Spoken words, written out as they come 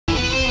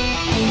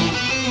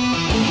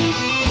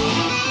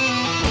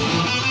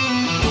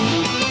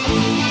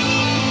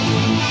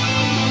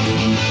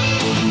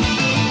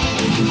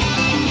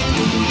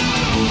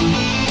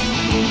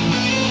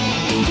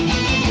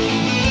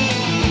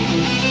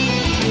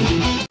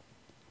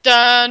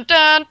Dun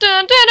dun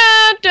dun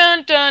dun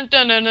dun dun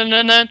dun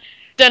dun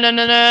dun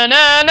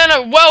dun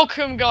dun.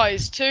 Welcome,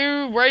 guys,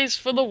 to Race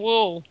for the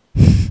Wall.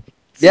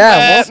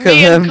 Yeah, welcome.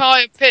 Me and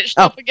Kai have pitched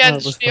up the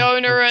against fuck?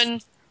 Fionna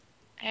and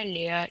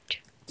Elliot.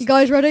 You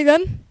guys ready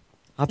then?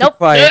 I'll be Nope.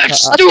 quiet.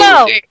 Let's Let's do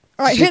go. it.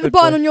 Alright, hit the Stupid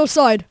button boy. on your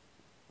side.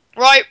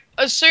 Right,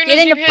 as soon Get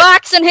as in you the hit,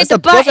 box and hit the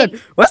button.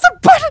 Where's the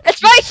button?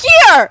 It's right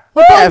here. The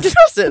button Yeah, just,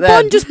 press it the then.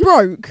 button just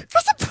broke.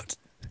 Press the button.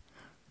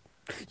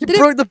 You Did it-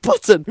 broke the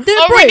button. Did it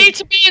oh, we break? need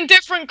to be in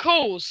different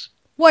calls.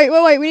 Wait,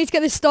 we need to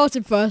get this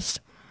started first.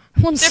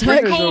 One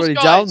Different sec. calls. Bruno's already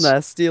guys. down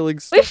there stealing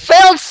We stuff.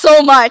 failed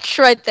so much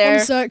right there.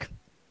 One sec.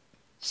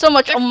 So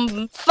much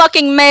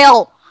fucking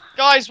mail.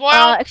 Guys, why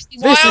aren't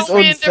Excuse me. This why is aren't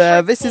we in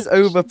unfair. different This is calls?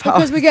 overpowered.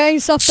 Because we're getting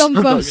stuff done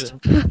I'm not first.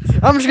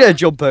 I'm just gonna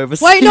jump over.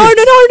 Wait, no,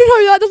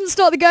 that doesn't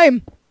start the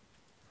game.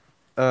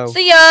 Oh.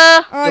 See ya.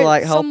 Alright,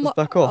 like, help us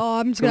back up? Oh,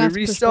 I'm just Can gonna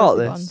we have to restart push both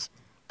the this? buttons.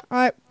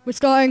 Alright, we're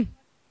starting.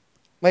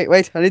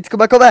 Wait. I need to come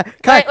back up there.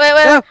 Kai,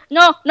 Wait.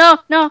 no,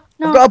 No.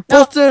 I've got a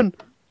button.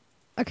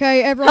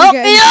 Okay, everyone Help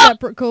get me in up!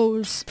 separate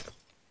calls.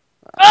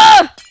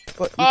 Ah!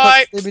 But you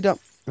Alright. can't stay me down.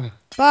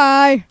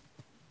 Bye.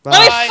 Let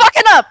me Bye. fuck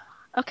it up.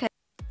 Okay.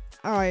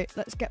 Alright,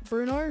 let's get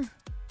Bruno.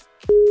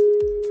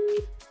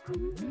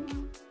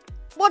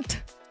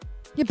 What?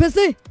 You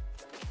busy?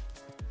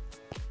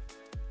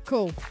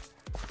 Cool.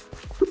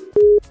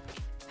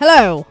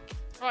 Hello.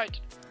 Right.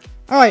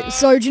 Alright,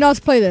 so do you know how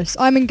to play this?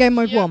 I'm in game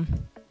mode Yeah. 1.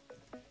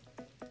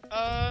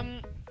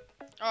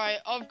 Alright,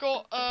 I've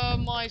got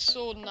my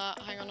sword and that.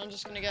 Hang on, I'm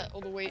just gonna get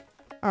all the wheat.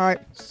 Alright.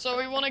 So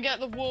we want to get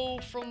the wool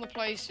from the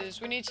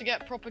places. We need to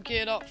get proper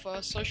geared up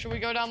first. So should we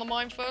go down the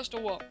mine first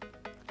or what?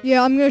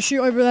 Yeah, I'm gonna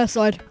shoot over their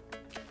side.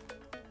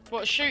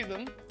 What, shoot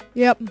them?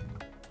 Yep.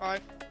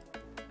 Alright.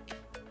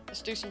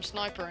 Let's do some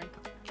snipering.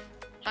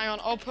 Hang on,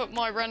 I'll put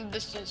my render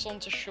distance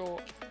onto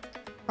short.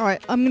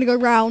 Alright, I'm gonna go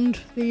round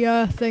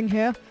the thing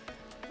here.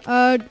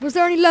 Was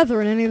there any leather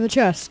in any of the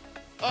chests?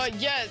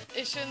 Yeah,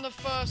 it's in the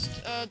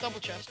first double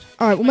chest.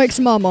 Alright, we'll make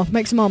some armor.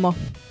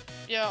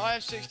 Yeah, I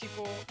have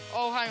 64.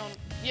 Oh, hang on.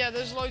 Yeah,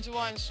 there's loads of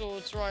iron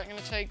swords. Right, I'm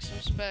gonna take some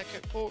spare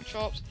cooked pork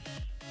chops,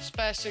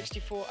 spare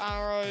 64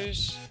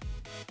 arrows.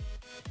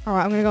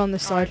 Alright, I'm gonna go on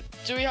this side.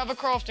 Alright, do we have a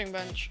crafting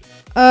bench?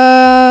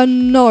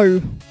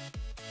 No.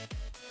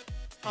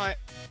 Alright.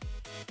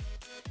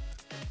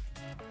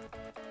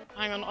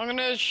 Hang on, I'm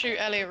gonna shoot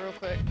Elliot real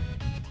quick.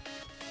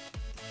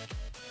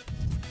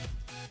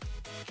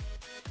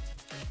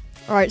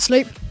 Alright,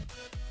 sleep.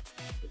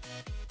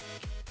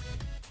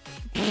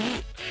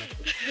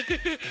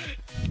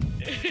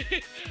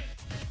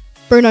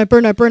 Bruno, sleep.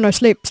 Hang on, I'm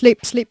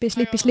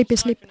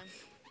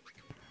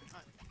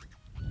sniping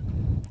him.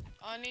 Right.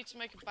 I need to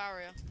make a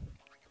barrier.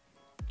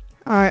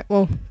 Alright,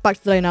 well, back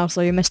to the day now,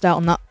 so you missed out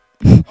on that.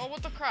 Oh,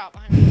 what the crap?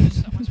 Hang on, I'll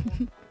just set my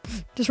spawn.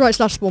 Just right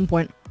 / spawn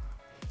point.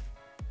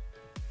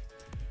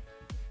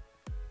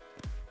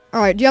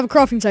 Alright, do you have a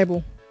crafting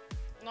table?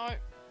 No.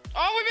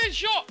 Oh, we've been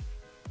shot!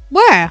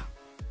 Where?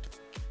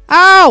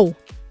 Ow!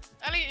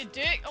 Elliot, you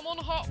dick. I'm on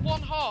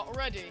one heart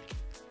already.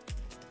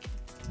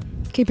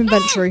 Keep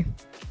inventory.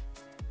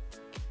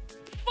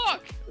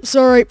 Fuck!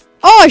 Sorry.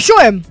 Oh, I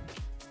shot him!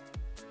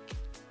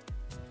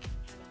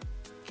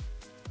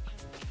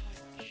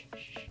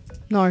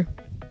 No.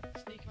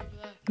 Sneak over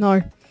there. No.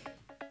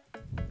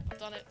 I've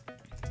done it.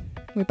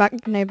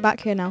 We're back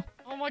here now.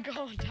 Oh my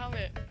god, damn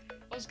it.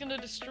 I was gonna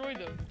destroy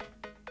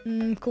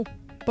them. Cool.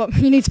 But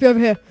you need to be over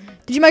here.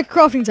 Did you make a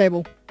crafting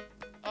table?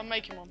 I'm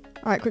making one.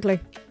 Alright, quickly.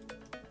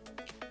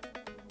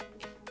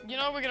 You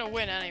know we're gonna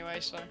win anyway,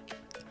 so.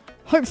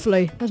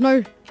 Hopefully. There's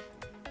no...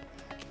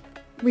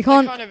 We It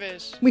can't... kind of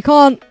is. We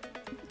can't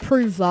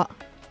prove that.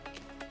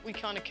 We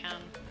kind of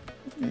can.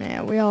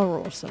 Yeah, we are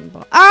awesome,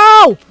 but...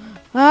 Ow!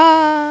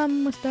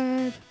 Almost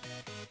dead.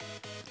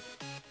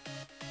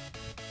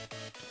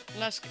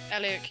 Unless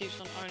Elliot keeps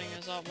on owning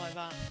us up like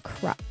that.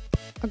 Crap.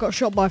 I got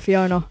shot by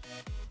Fionna. Oh,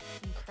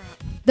 crap.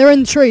 They're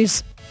in the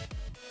trees.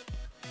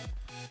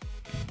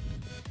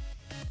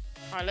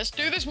 Alright, let's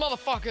do this,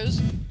 motherfuckers!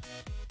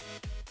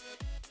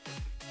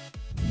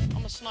 I'm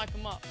gonna snipe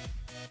them up.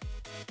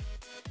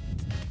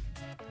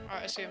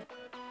 Alright, I see him.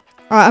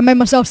 Alright, I made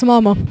myself some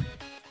armor.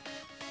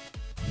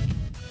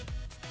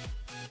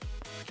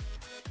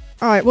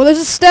 Alright, well there's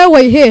a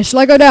stairway here. Shall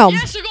I go down?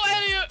 Yes, I got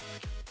Elliot!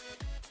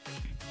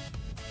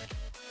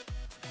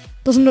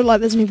 Doesn't look like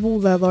there's any wall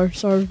there though,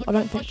 so I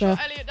don't think I there.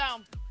 shot Elliot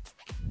down.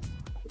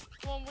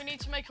 Come on, we need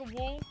to make a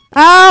wall.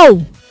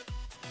 Ow!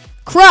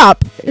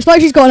 Crap! It's like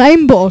she's got an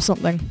aimbot or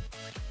something.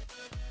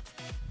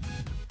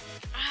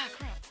 Ah,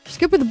 crap. She's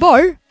good with the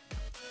bow.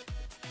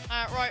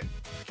 Right.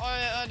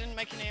 I didn't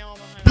make any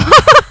armor. Hang on.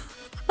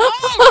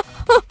 Oh!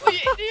 You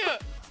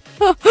idiot!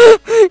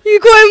 You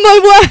got in my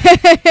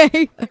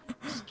way!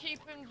 Just keep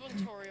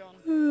inventory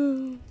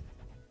on.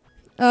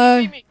 uh,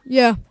 TP me.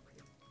 yeah.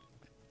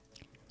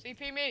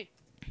 TP me.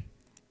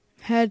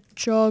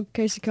 Hedgehog,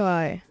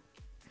 Kasikai.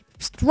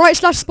 Right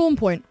 / spawn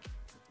point.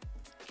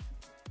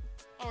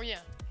 Oh yeah.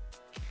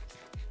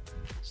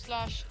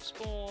 Slash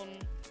spawn.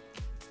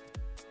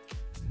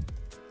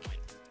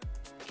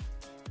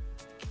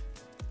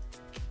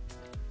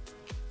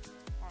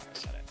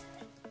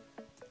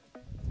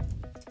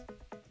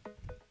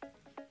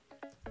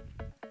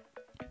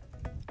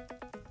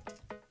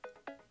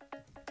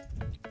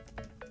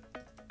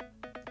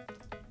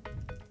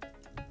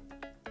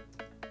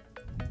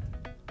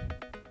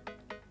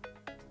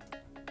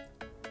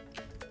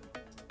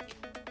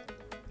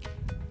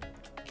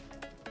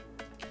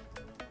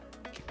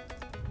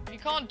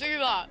 can't do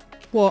that.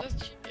 What?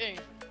 That's cheating.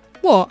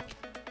 What?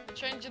 You're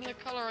changing the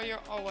colour of your.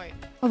 Oh wait.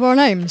 Of our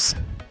names?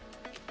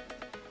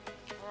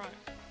 All right.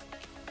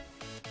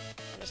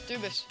 Let's do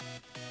this.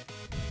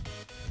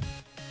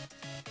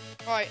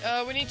 All right.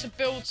 We need to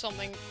build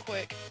something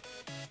quick.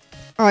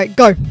 Alright,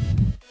 go.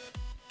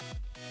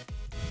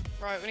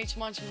 Right. We need to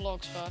mine some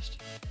logs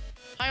first.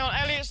 Hang on.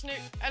 Elliot's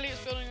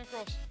building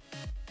across.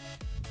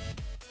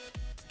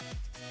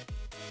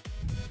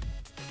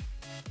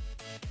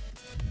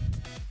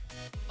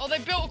 Oh, they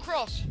built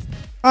across.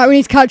 Alright, we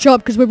need to catch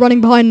up because we're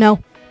running behind now.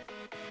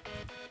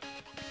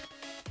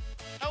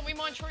 Help me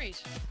mine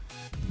trees.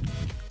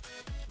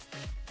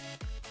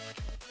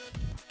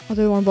 I'll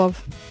do the one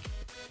above.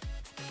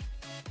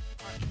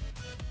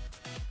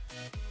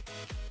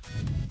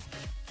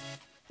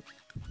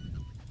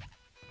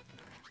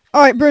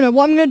 Alright, Bruno,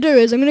 what I'm gonna do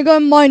is I'm gonna go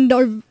and mine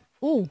over.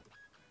 Oh.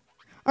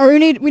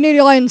 Alright, we need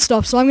iron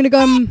stuff, so I'm gonna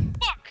go and.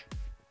 Fuck!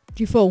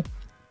 Did you fall?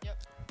 Yep.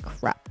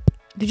 Crap.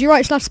 Did you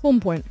write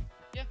 /spawn point?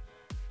 Yeah.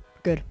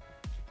 Good.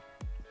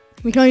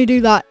 We can only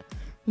do that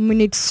when we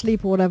need to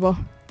sleep or whatever.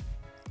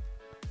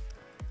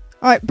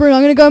 Alright, Bruno,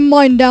 I'm gonna go and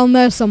mine down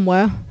there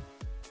somewhere.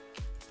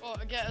 Well,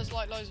 get us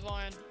like loads of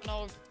iron, and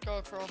I'll go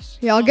across.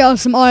 Yeah, I'll get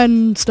us some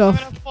iron stuff.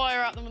 I'm gonna fire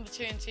at them with the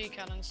TNT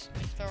cannons,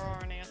 if there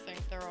are any. I think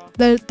there are.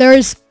 There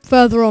is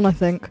further on, I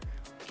think.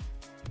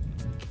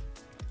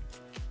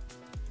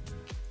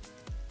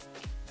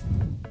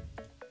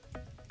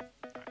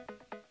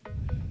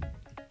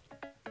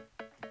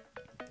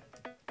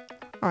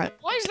 Alright.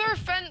 Why is there a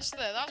fence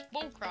there? That's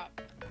bullcrap.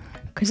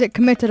 Because it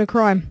committed a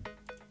crime.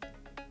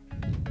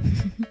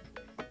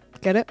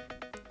 Get it?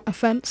 A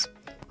fence.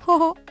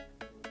 Haha.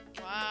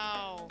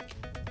 Wow.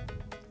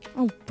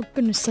 Oh, for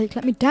goodness sake,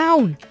 let me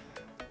down.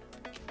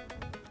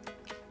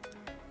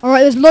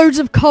 Alright, there's loads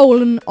of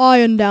coal and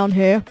iron down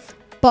here.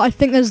 But I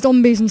think there's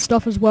zombies and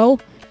stuff as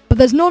well. But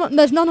there's none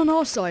on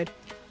our side.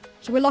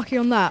 So we're lucky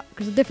on that,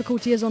 because the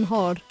difficulty is on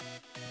hard.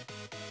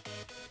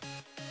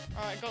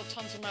 Alright, got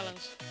tons of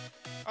melons.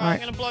 Alright,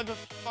 Alright. I'm gonna blow the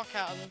fuck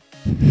out of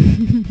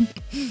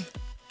them.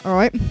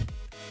 Alright.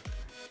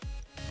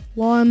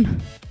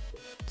 1,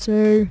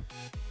 2,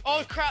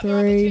 Oh crap, 3, there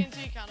are the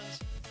TNT cannons.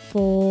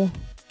 4,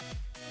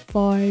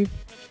 5,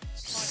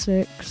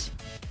 Snipe. 6,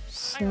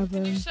 Hang on,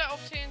 can you 7, set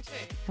off TNT?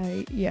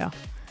 8, yeah.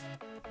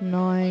 I'm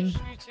 9,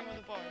 shooting with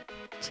a bow.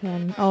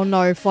 10. Oh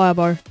no,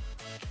 firebow.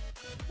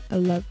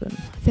 11.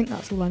 I think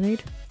that's all I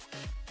need.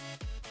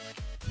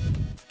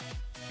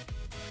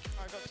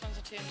 Alright, got tons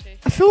of TNT.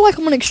 I feel like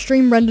I'm on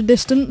extreme render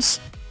distance.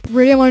 But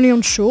really, I'm only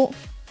on short.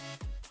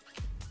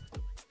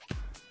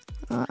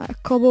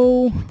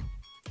 Cobble.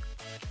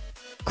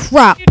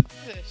 Crap! How do you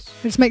do this?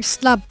 I just make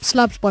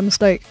slabs by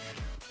mistake.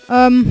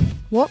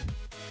 What?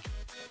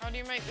 How do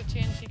you make the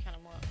TNT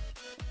cannon work?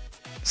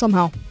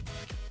 Somehow.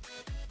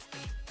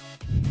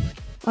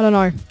 I don't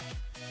know.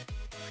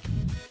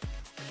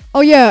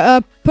 Oh yeah,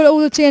 put all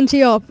the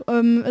TNT up,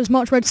 as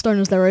much redstone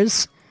as there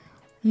is.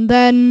 And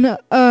then,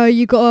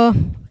 you gotta...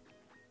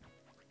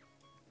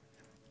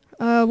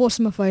 what's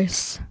in my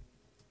face?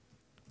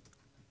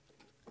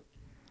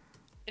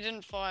 It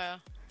didn't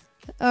fire.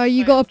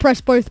 You gotta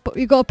press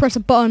you gotta press a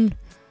button.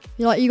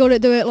 You gotta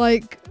do it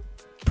like,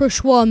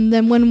 push one,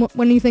 then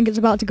when you think it's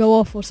about to go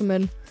off or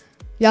something,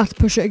 you have to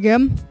push it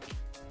again.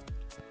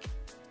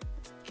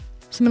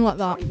 Something like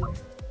that.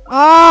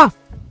 Ah!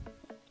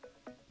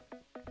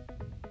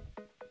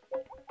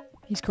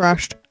 He's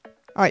crashed.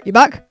 Alright, you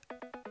back?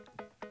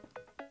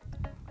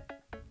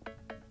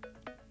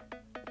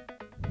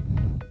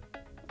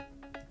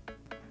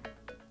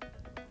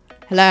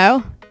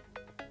 Hello?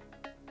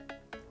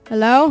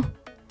 Hello?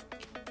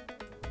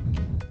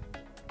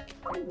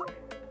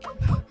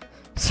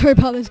 Sorry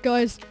about this,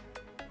 guys.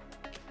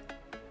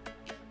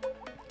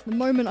 The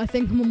moment I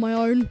think I'm on my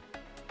own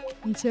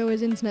until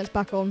his internet's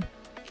back on.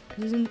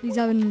 Because he's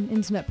having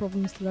internet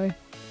problems today.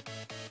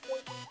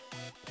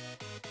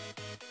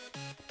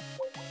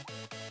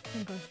 I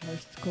think I should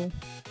host this call.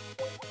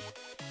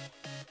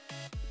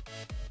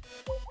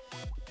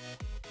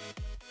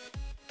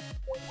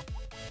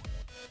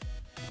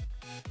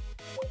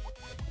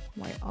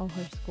 Wait, I'll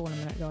host the call in a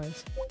minute,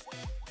 guys.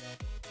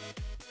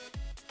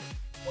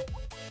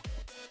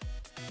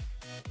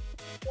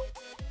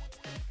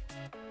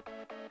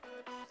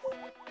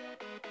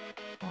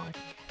 Oh, I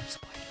can hear the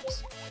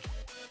spiders.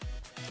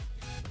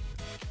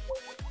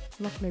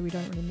 Luckily, we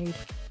don't really need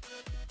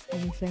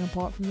anything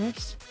apart from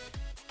this.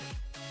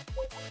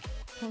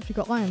 Once we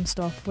got iron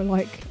stuff, we're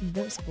like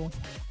invincible.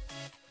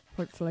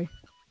 Hopefully.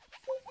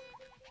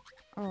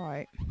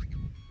 Alright.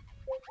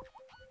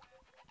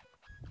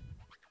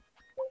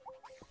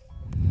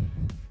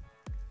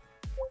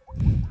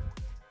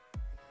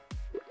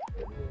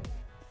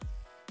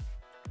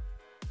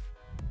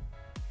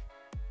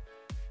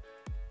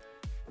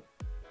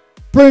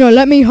 Bruno,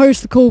 let me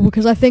host the call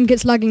because I think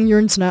it's lagging your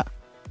internet.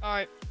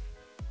 Alright.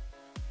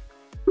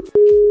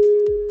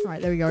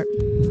 Alright, there we go.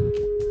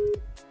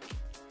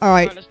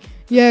 Alright. Let's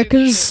Yeah, do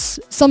this because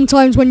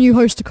sometimes when you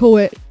host a call,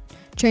 it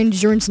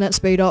changes your internet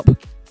speed up.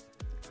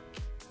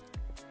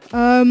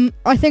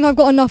 I think I've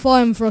got enough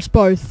iron for us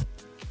both.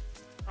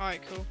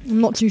 Alright, cool.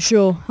 I'm not too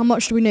sure. How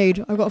much do we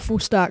need? I've got a full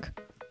stack.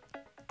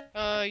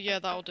 Yeah,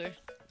 that'll do.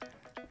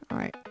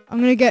 Alright. I'm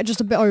gonna get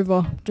just a bit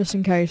over, just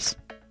in case.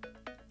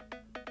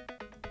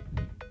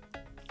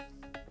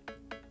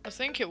 I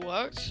think it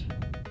worked.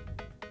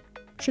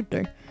 Should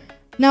do.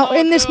 Now, Oh,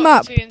 in I this blew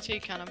up map... the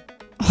TNT cannon.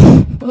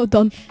 Well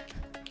done.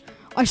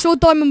 I saw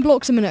diamond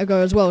blocks a minute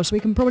ago as well, so we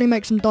can probably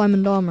make some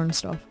diamond armor and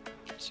stuff.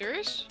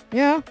 Serious?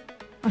 Yeah.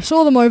 I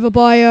saw them over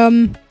by,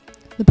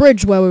 the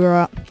bridge where we were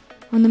at.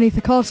 Underneath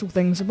the castle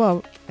things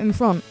above, in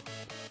front.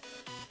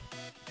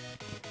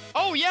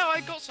 Oh yeah,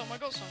 I got some.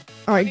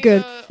 Alright,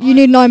 good. You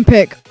need 9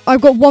 pick.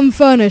 I've got 1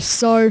 furnace,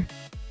 so...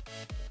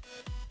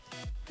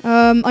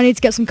 I need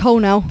to get some coal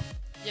now.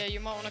 Yeah, you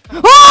might want to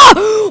come. Ah!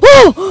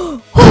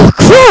 Oh,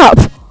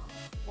 crap!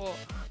 What?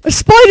 A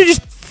spider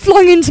just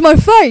flung into my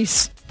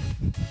face!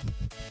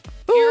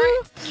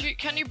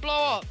 Can you blow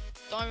up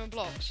diamond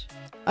blocks?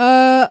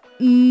 No,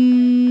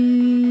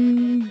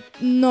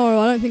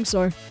 I don't think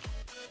so.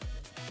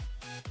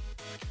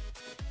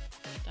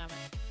 Damn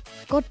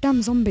it.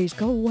 Goddamn zombies,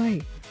 go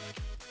away.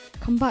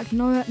 Come back,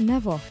 no,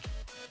 never.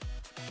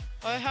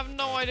 I have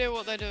no idea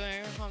what they're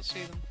doing. I can't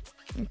see them.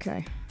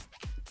 Okay.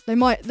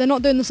 They're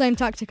not doing the same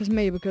tactic as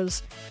me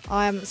because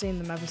I haven't seen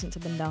them ever since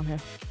I've been down here.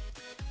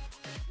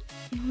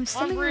 No, there's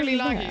I'm something really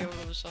over laggy there. all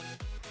of a sudden.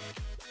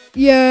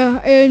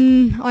 Yeah,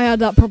 I had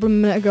that problem a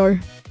minute ago.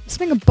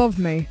 Something above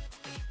me.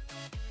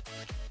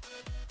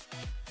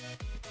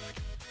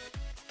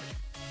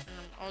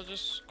 I'll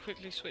just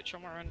quickly switch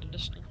on my render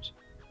distance.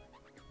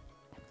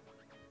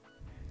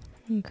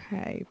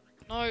 Okay.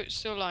 No, it's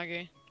still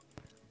laggy.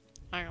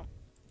 Hang on.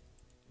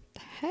 The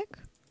heck?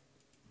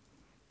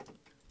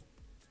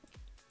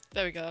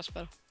 There we go, that's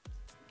better.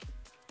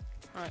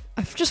 Alright.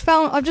 I've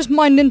just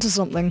mined into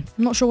something.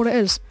 I'm not sure what it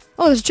is.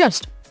 Oh, there's a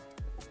chest.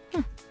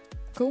 Huh.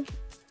 Cool.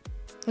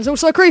 There's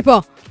also a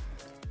creeper.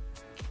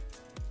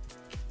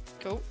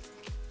 Cool.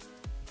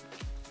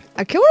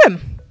 I killed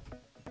him.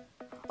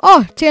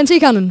 Oh, TNT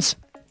cannons.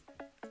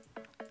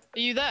 Are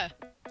you there?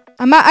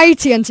 I'm at a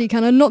TNT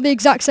cannon, not the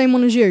exact same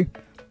one as you.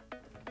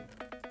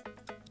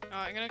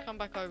 Alright, I'm gonna come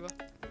back over.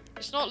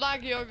 It's not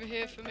laggy over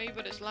here for me,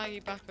 but it's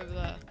laggy back over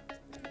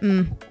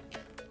there.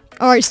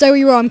 Alright, stay where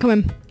you are, I'm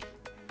coming.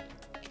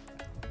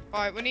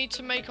 Alright, we need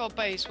to make our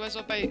base. Where's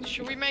our base?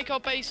 Should we make our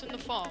base in the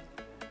farm?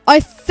 I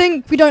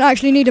think we don't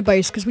actually need a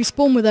base, because we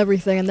spawn with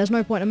everything, and there's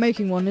no point in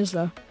making one, is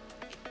there?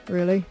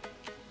 Really?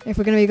 If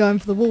we're going to be going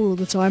for the wall all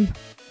the time.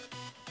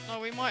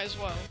 No, we might as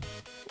well.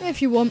 If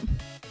you want.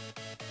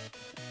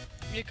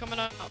 You coming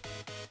up?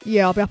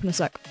 Yeah, I'll be up in a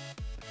sec.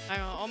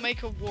 Hang on, I'll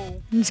make a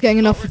wall. I'm just getting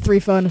enough for 3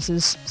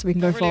 furnaces, so we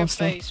can go Not really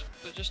faster. a base,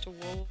 but just a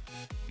wall.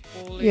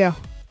 Wall-y. Yeah.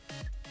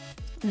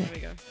 There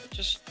we go.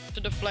 Just to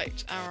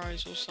deflect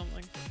arrows or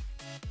something.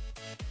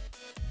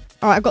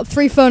 Alright, I've got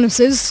 3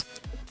 furnaces.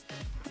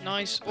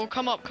 Nice. Well,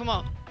 come up, come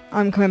up.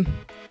 I'm coming.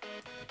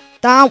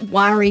 Don't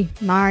worry,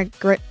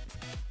 Margaret.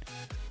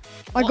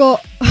 I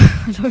got...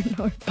 I don't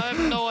know. I have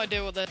no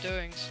idea what they're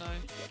doing, so...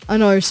 I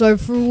know, so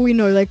for all we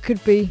know, they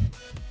could be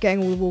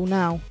getting all the wool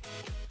now.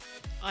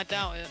 I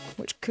doubt it.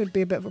 Which could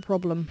be a bit of a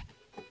problem.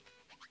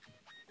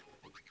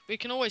 We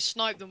can always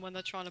snipe them when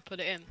they're trying to put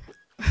it in.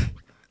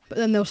 But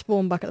then they'll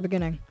spawn back at the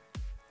beginning.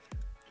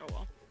 Oh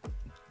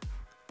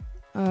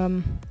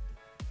well.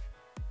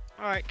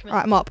 Alright, come in.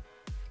 Alright, I'm up.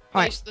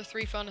 Place the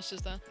 3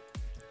 furnaces there.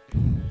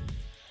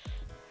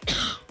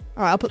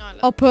 Alright, No,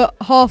 I'll put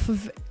half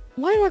of...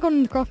 Why have I gone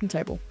in the crafting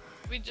table?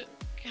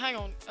 Hang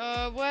on.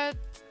 Where...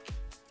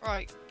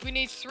 Right, we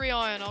need 3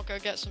 iron. I'll go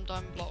get some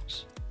diamond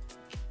blocks.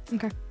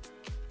 Okay.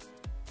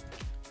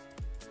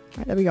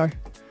 Right, there we go. Alright,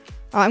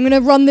 I'm gonna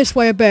run this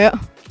way a bit.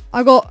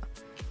 I got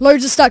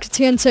loads of stacks of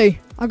TNT.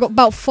 I got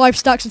about 5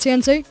 stacks of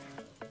TNT.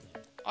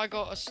 I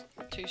got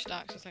 2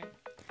 stacks, I think.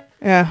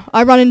 Yeah,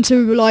 I ran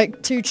into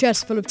like 2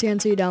 chests full of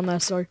TNT down there,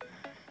 so...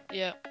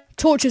 Yeah.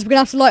 Torches, we're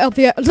gonna have to light up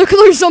the air. Look at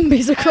those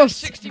zombies I have across!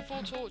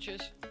 64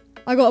 torches.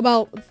 I got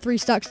about 3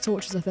 stacks of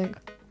torches, I think.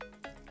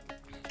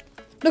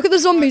 Look at the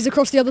zombies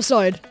across the other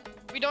side.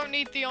 We don't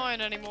need the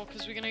iron anymore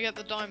because we're gonna get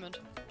the diamond.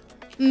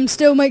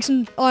 Still make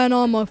some iron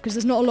armor because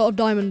there's not a lot of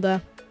diamond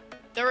there.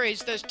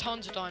 There's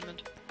tons of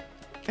diamond.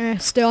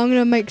 Still, I'm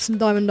gonna make some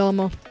diamond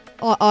armor.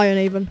 Iron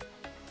even.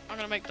 I'm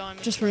gonna make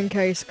diamond. Just for in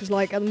case, because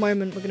like at the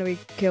moment we're gonna be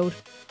killed.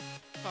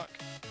 Fuck.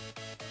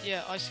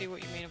 Yeah, I see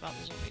what you mean about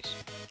the zombies.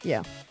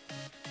 Yeah.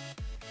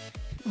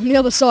 On the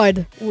other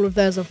side, all of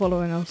theirs are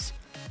following us.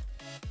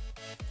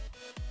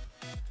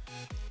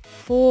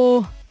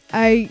 4,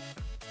 8,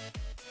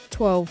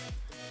 12.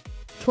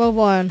 12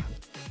 iron.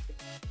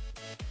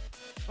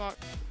 Fuck.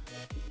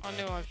 I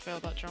knew I'd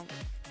failed that jump.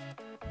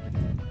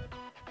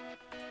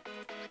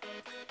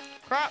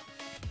 Crap!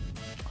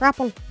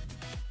 Crapple.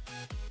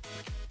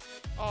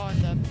 Oh,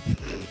 I'm dead.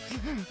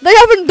 They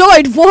haven't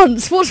died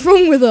once! What's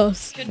wrong with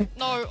us?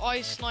 No,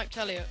 I sniped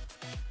Elliot.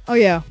 Oh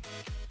yeah.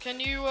 Can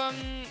you,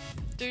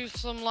 do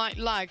some, like,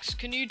 lags?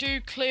 Can you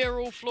do clear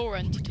all floor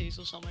entities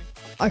or something?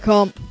 I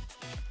can't.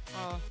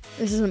 Oh.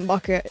 This isn't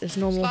bucket, it's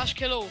normal. Slash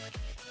kill all.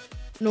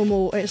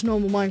 normal. It's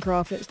normal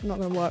Minecraft. It's not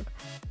gonna work.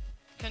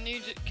 Can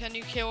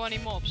you kill any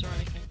mobs or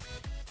anything?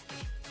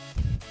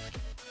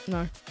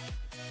 No.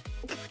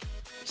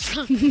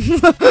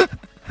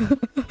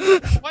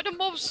 Why do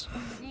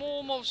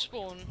more mobs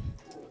spawn?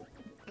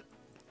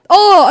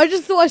 Oh, I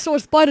just thought I saw a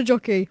spider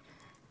jockey.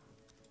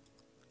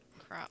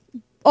 Crap.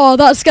 Oh,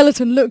 that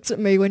skeleton looked at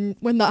me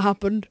when that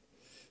happened.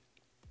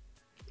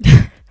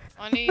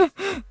 I need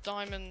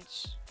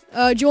diamonds.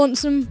 Do you want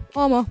some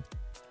armor?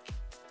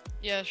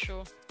 Yeah,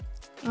 sure.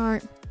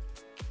 Alright.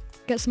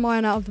 Get some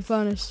iron out of the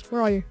furnace.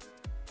 Where are you?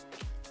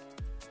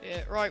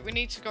 Yeah, right, we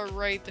need to go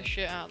raid the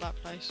shit out of that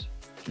place.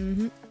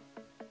 Mm-hmm.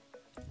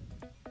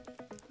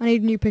 I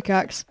need a new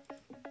pickaxe.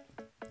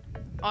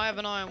 I have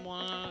an iron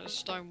one and a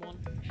stone one,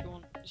 if you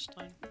want a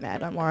stone. Nah,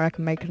 don't worry, I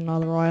can make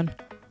another iron.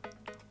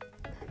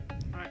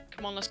 Alright,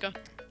 come on, let's go.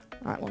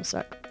 Alright, one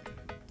sec.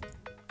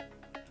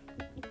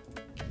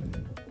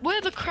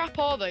 Where the crap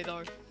are they,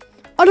 though?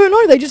 I don't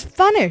know, they just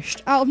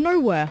vanished out of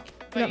nowhere. We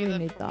Bet don't you really they're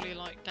need that. probably,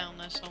 like, down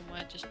there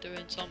somewhere, just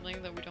doing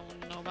something that we don't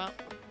want to know about.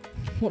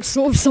 What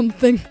sort of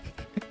something?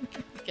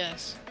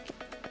 Guess.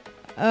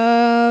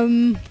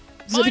 Does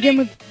it begin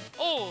Mining with...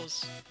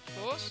 ores,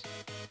 of course.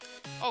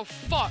 Oh,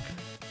 fuck.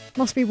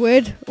 Must be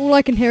weird. All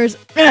I can hear is...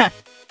 Nah,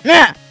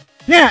 nah,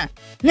 nah,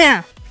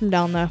 nah, from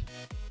down there.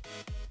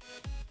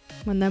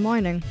 When they're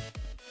mining.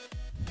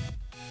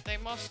 They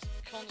must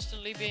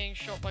constantly being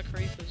shot by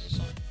creepers or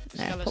something.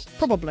 Yeah, Skeletons.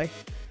 probably.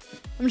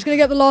 I'm just gonna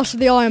get the last of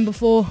the iron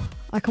before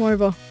I come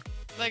over.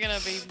 They're gonna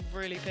be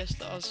really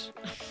pissed at us.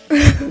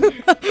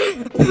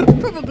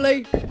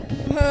 Probably.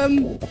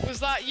 Was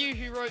that you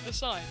who wrote the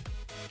sign?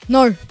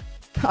 No.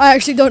 I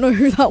actually don't know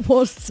who that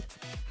was.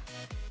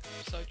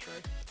 So true.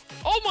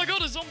 Oh my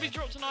god, a zombie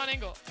dropped an iron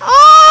ingot.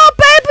 Oh,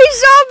 baby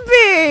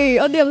zombie!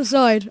 On the other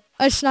side.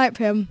 I snipe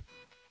him.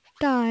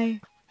 Die.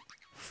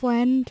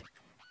 Friend.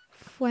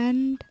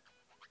 Friend.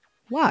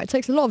 Wow, it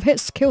takes a lot of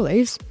hits to kill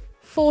these.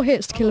 4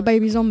 hits to kill a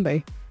baby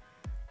zombie.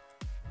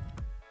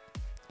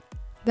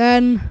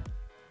 Then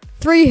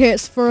 3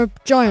 hits for a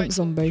giant Right.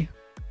 zombie.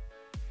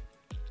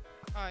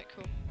 Alright,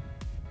 cool.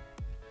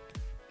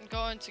 I'm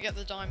going to get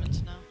the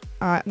diamonds now.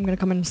 Alright, I'm gonna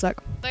come in a sec.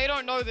 They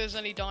don't know there's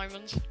any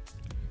diamonds.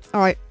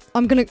 Alright,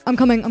 I'm coming.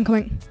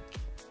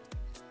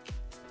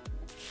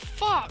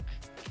 Fuck!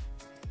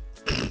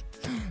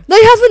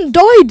 They haven't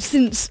died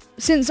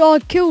since our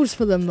kills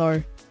for them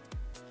though.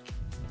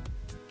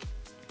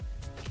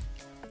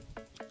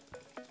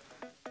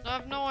 I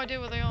have no idea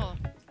where they are.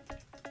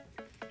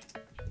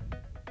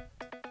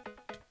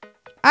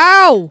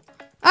 Ow!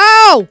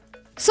 Ow!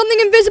 Something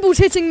invisible's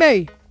hitting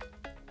me!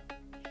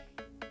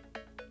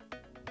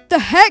 The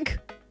heck?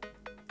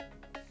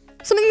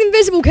 Something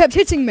invisible kept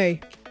hitting me.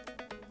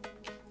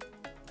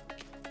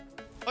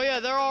 Oh yeah,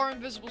 there are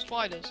invisible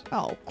spiders.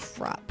 Oh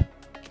crap.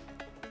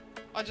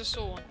 I just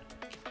saw one.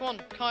 Come on,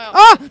 Kai up.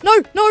 Ah!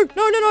 No! No!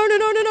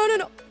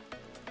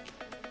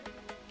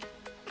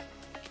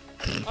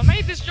 I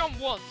made this jump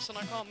once and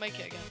I can't make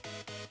it again.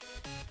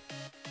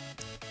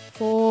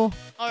 4,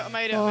 Oh, I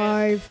made it,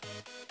 I made it.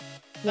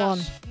 5, 1.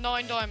 That's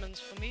 9 diamonds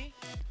for me.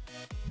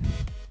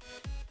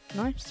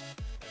 Nice.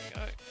 There we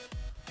go.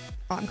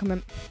 Right, I'm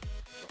coming.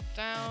 Drop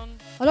down.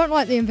 I don't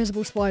like the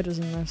invisible spiders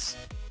in this.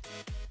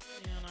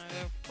 Yeah, no,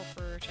 they're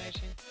proper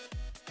irritating.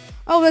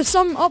 Oh, there's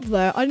some up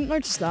there. I didn't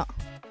notice that.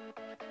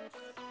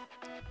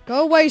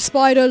 Go away,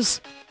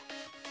 spiders.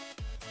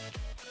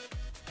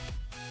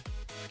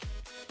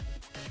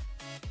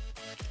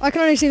 I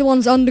can only see the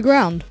ones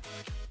underground.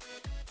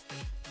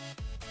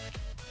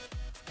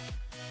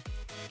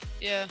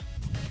 Yeah.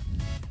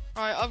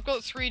 Alright, I've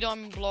got 3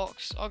 diamond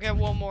blocks. I'll get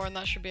 1 more and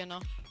that should be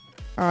enough.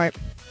 Alright.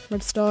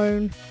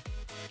 Redstone.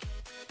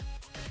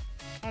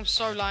 I'm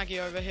so laggy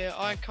over here.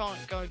 I can't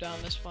go down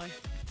this way.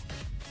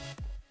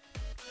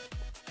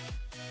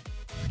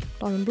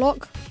 Diamond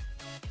block.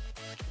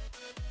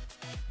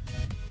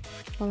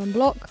 Diamond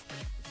block.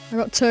 I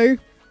got 2.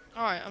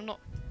 Alright, I'm not...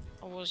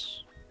 I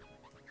was...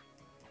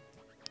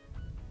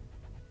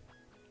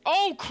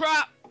 Oh,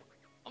 crap!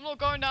 I'm not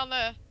going down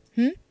there.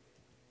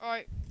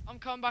 Alright, I'm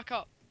coming back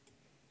up.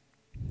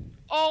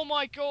 Oh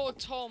my god,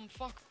 Tom,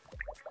 fuck.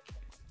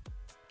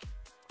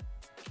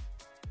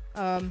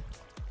 I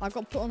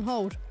got put on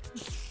hold.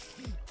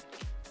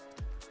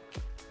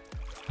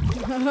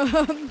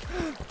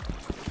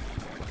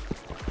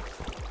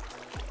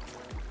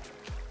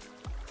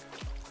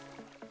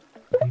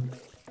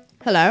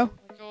 Hello. Oh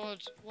my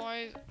god,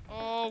 why?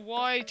 Oh,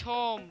 why,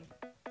 Tom?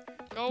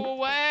 Go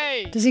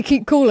away! Does he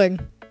keep calling?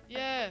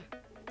 Yeah.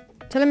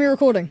 Tell him you're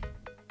recording.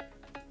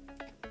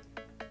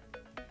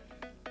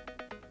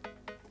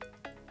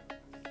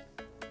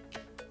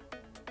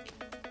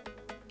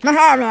 No,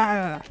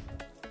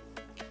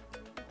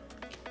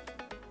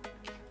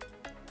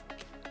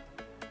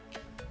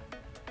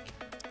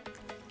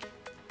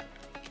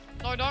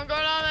 don't go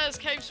down there, there's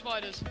cave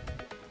spiders.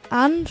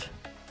 And?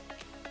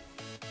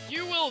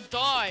 You will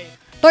die.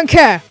 Don't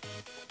care.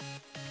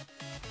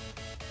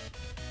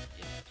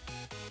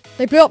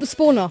 They blew up the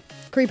spawner.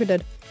 Creeper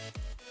did.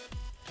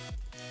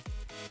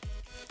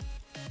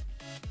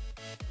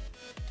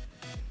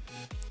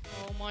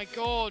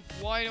 god,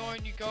 why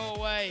don't you go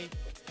away?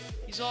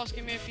 He's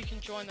asking me if you can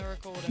join the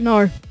recording.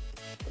 No.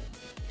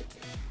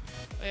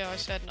 Oh, yeah, I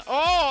said no.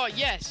 Oh,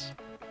 yes!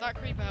 That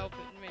creeper helped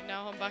me.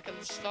 Now I'm back at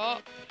the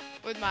start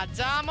with my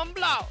diamond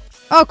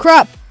blocks. Oh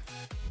crap!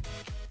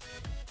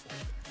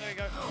 There we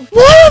go.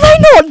 Why are they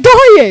not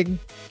dying?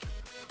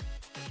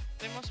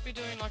 They must be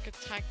doing like a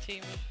tag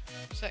team of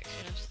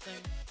sexiness thing.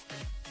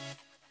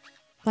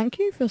 Thank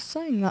you for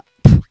saying that.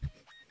 It's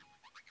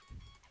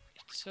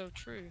so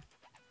true.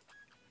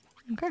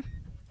 Okay. Alright,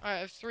 I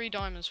have 3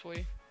 diamonds for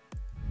you.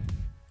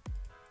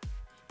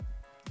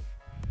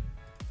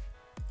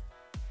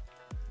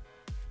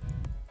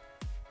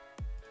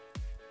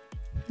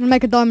 I'm gonna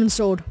make a diamond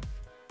sword.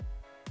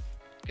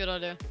 Good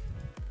idea.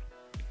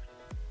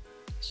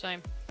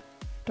 Same.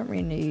 Don't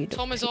really need.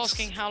 Tom is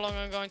asking how long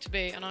I'm going to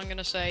be, and I'm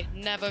gonna say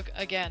never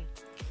again.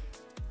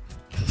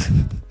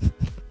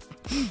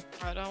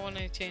 Alright, I don't want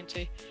any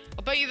TNT.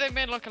 I bet you they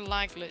made like a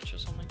lag glitch or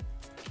something.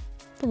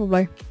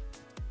 Probably.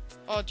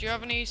 Oh, do you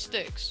have any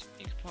sticks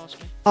you could pass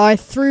me? I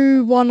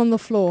threw one on the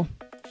floor.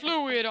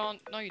 Fluid on.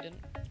 No, you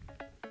didn't.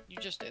 You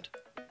just did.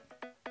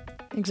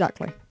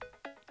 Exactly.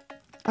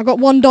 I got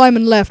 1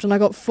 diamond left, and I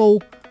got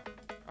full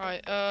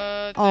Alright,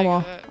 there you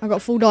armor. go. I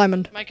got full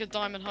diamond. Make a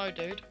diamond hoe,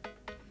 dude.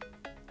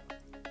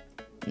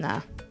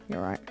 Nah,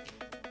 you're right.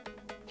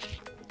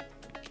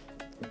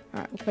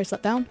 Alright, we'll place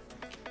that down.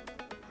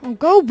 Oh,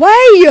 go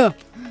away!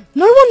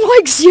 No one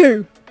likes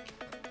you!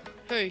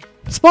 Who?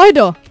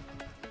 Spider!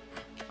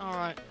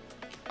 Alright.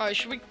 Alright,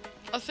 should we...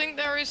 I think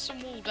there is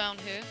some wool down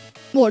here.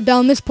 What,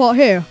 down this part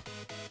here?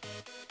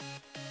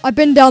 I've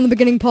been down the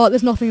beginning part,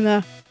 there's nothing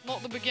there.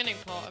 Not the beginning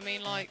part, I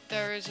mean like,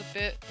 there is a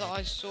bit that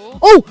I saw.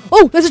 Oh!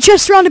 Oh! There's a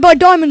chest surrounded by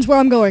diamonds where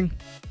I'm going.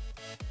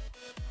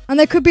 And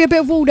there could be a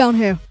bit of wool down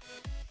here.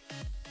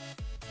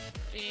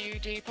 You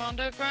deep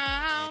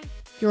underground.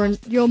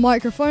 Your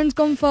microphone's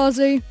gone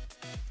fuzzy.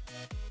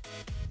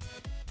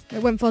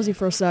 It went fuzzy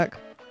for a sec.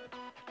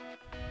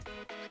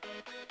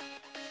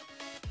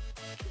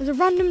 There's a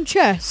random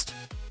chest.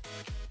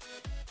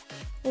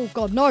 Oh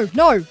god, no,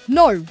 no,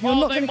 no! You're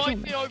not they gonna kill might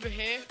me. be over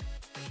here.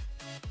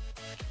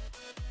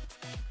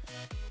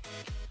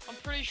 I'm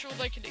pretty sure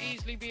they could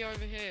easily be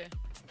over here.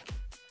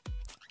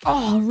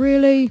 Oh,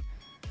 really?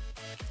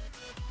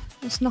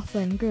 That's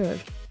nothing good.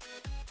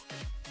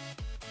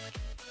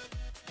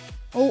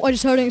 Oh, I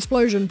just heard an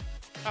explosion.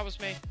 That was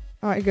me.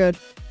 Alright, good.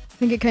 I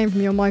think it came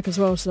from your mic as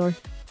well, so.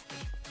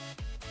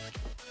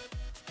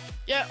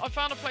 Yeah, I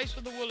found a place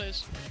where the wool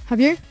is.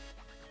 Have you?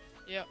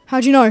 Yep.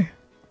 How'd you know?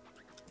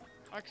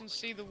 I can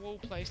see the wool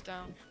place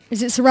down.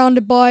 Is it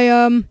surrounded by,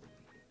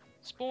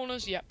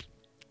 Spawners? Yep.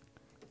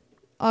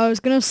 I was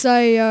gonna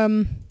say,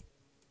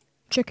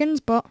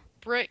 chickens, but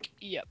Brick?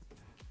 Yep.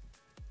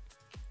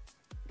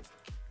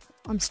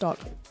 I'm stuck.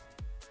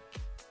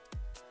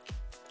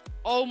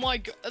 Oh my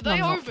god, are they I'm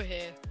not. over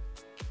here?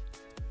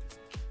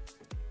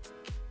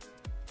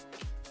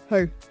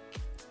 Who?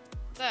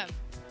 Them.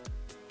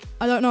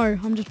 I don't know,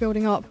 I'm just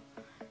building up.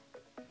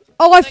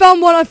 Oh, I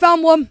found one, I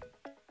found one!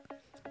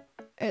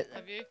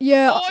 Have you?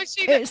 Yeah, Oh, I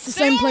see them. it's the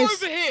same They are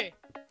place. over here.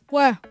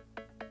 Where?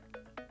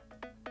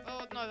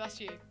 Oh no, that's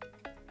you.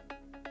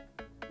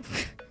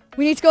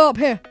 We need to go up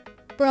here.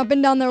 Bro, I've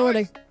been down there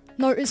already.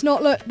 No, it's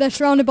not, look, they're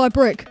surrounded by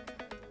brick.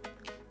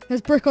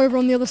 There's brick over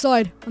on the other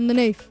side,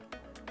 underneath.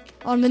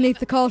 Underneath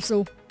the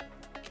castle.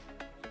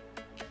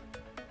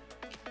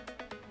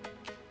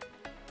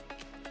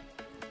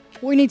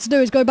 What we need to do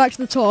is go back to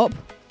the top.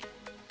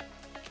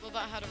 Well,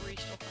 that had a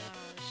restock on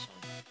arrows.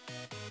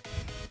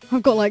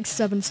 I've got like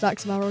 7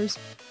 stacks of arrows. So.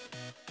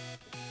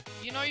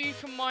 You know you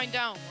can mine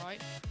down,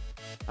 right?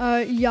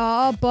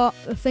 Yeah, but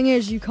the thing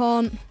is you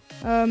can't,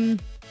 mine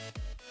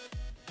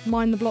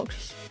the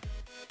blocks.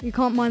 You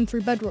can't mine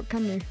through bedrock,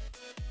 can you?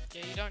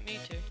 Yeah, you don't need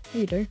to.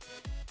 Yeah, you do.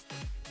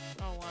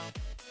 Oh wow.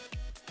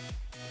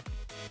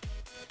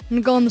 I'm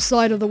gonna go on the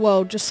side of the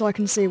world just so I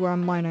can see where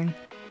I'm mining.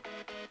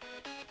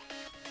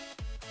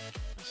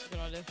 That's a good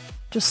idea.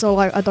 Just so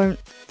I don't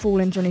fall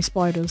into any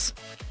spiders.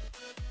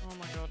 Oh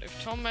my god,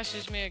 if Tom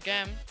messes me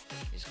again,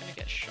 he's gonna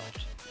get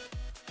shot.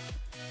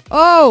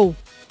 Oh!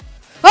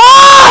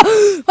 Ah!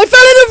 I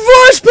fell in the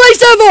worst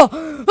place ever!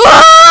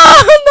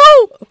 Ah!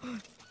 No!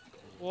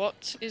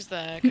 What is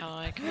there,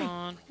 Kai? Come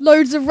on.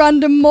 Loads of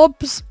random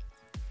mobs.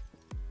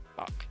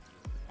 Fuck.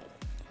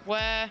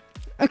 Where?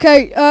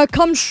 Okay,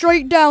 come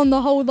straight down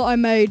the hole that I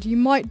made. You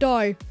might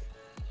die.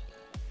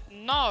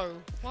 No.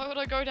 Why would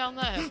I go down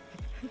there?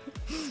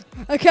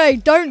 Okay,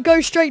 don't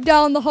go straight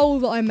down the hole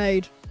that I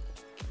made.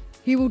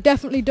 You will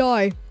definitely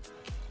die.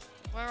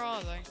 Where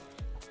are they?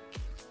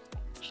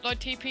 Should I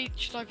TP?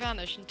 Should I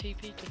vanish and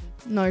TP to them?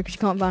 No, because you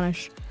can't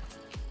vanish.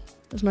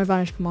 There's no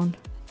vanish command.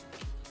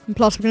 And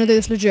plus, we're gonna do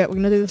this legit. We're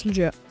gonna do this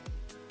legit.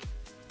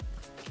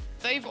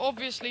 They've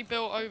obviously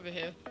built over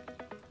here.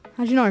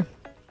 How'd you know?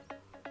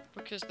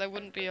 Because there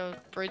wouldn't be a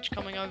bridge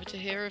coming over to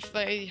here if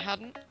they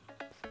hadn't.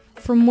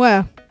 From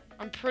where?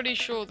 I'm pretty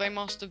sure they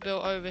must have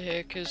built over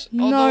here, because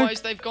No.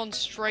 otherwise they've gone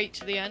straight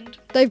to the end.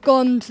 They've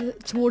gone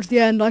towards the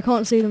end. I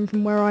can't see them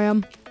from where I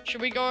am.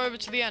 Should we go over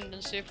to the end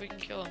and see if we can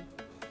kill them?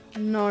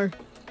 No.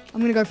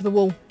 I'm gonna go for the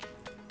wall.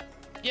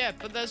 Yeah,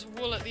 but there's a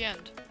wall at the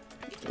end.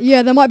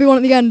 Yeah, there might be one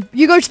at the end.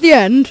 You go to the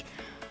end.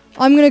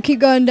 I'm gonna keep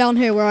going down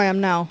here where I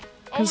am now.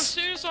 Oh, as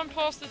soon as I'm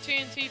past the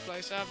TNT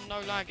place, I have no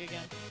lag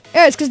again.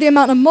 Yeah, it's because the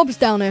amount of mobs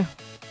down here.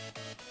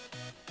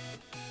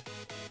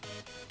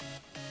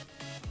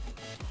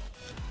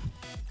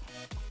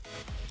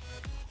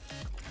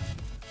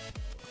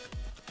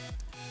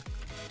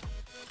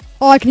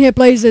 Oh, I can hear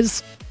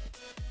blazes.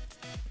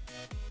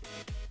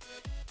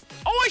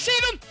 Oh, I see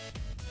them!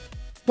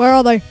 Where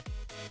are they?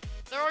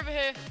 They're over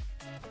here.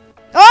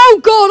 Oh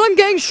god, I'm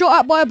getting shot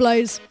at by a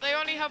blaze. They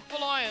only have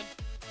full iron.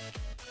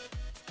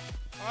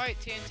 Alright,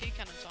 TNT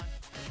cannon time.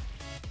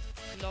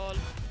 Lol.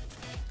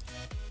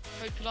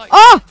 Hope you like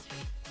Ah! TNT.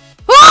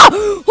 Ah!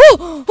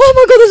 Oh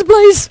my god, there's a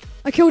blaze.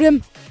 I killed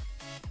him.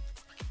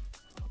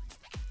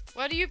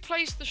 Where do you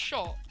place the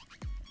shot?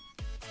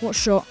 What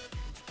shot?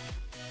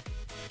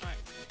 Right.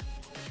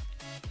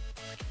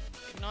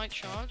 Ignite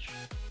charge.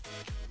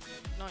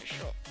 Ignite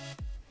shot.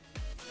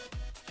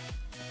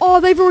 Oh,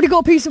 they've already got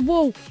a piece of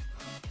wall.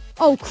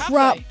 Oh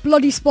crap, they?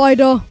 bloody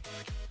spider.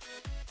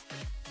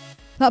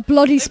 That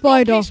bloody They've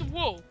spider. got a piece of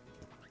wool.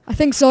 I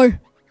think so.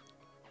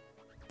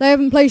 They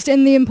haven't placed it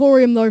in the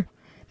Emporium though.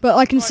 But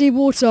I can Right. see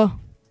water.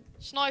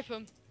 Snipe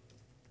them.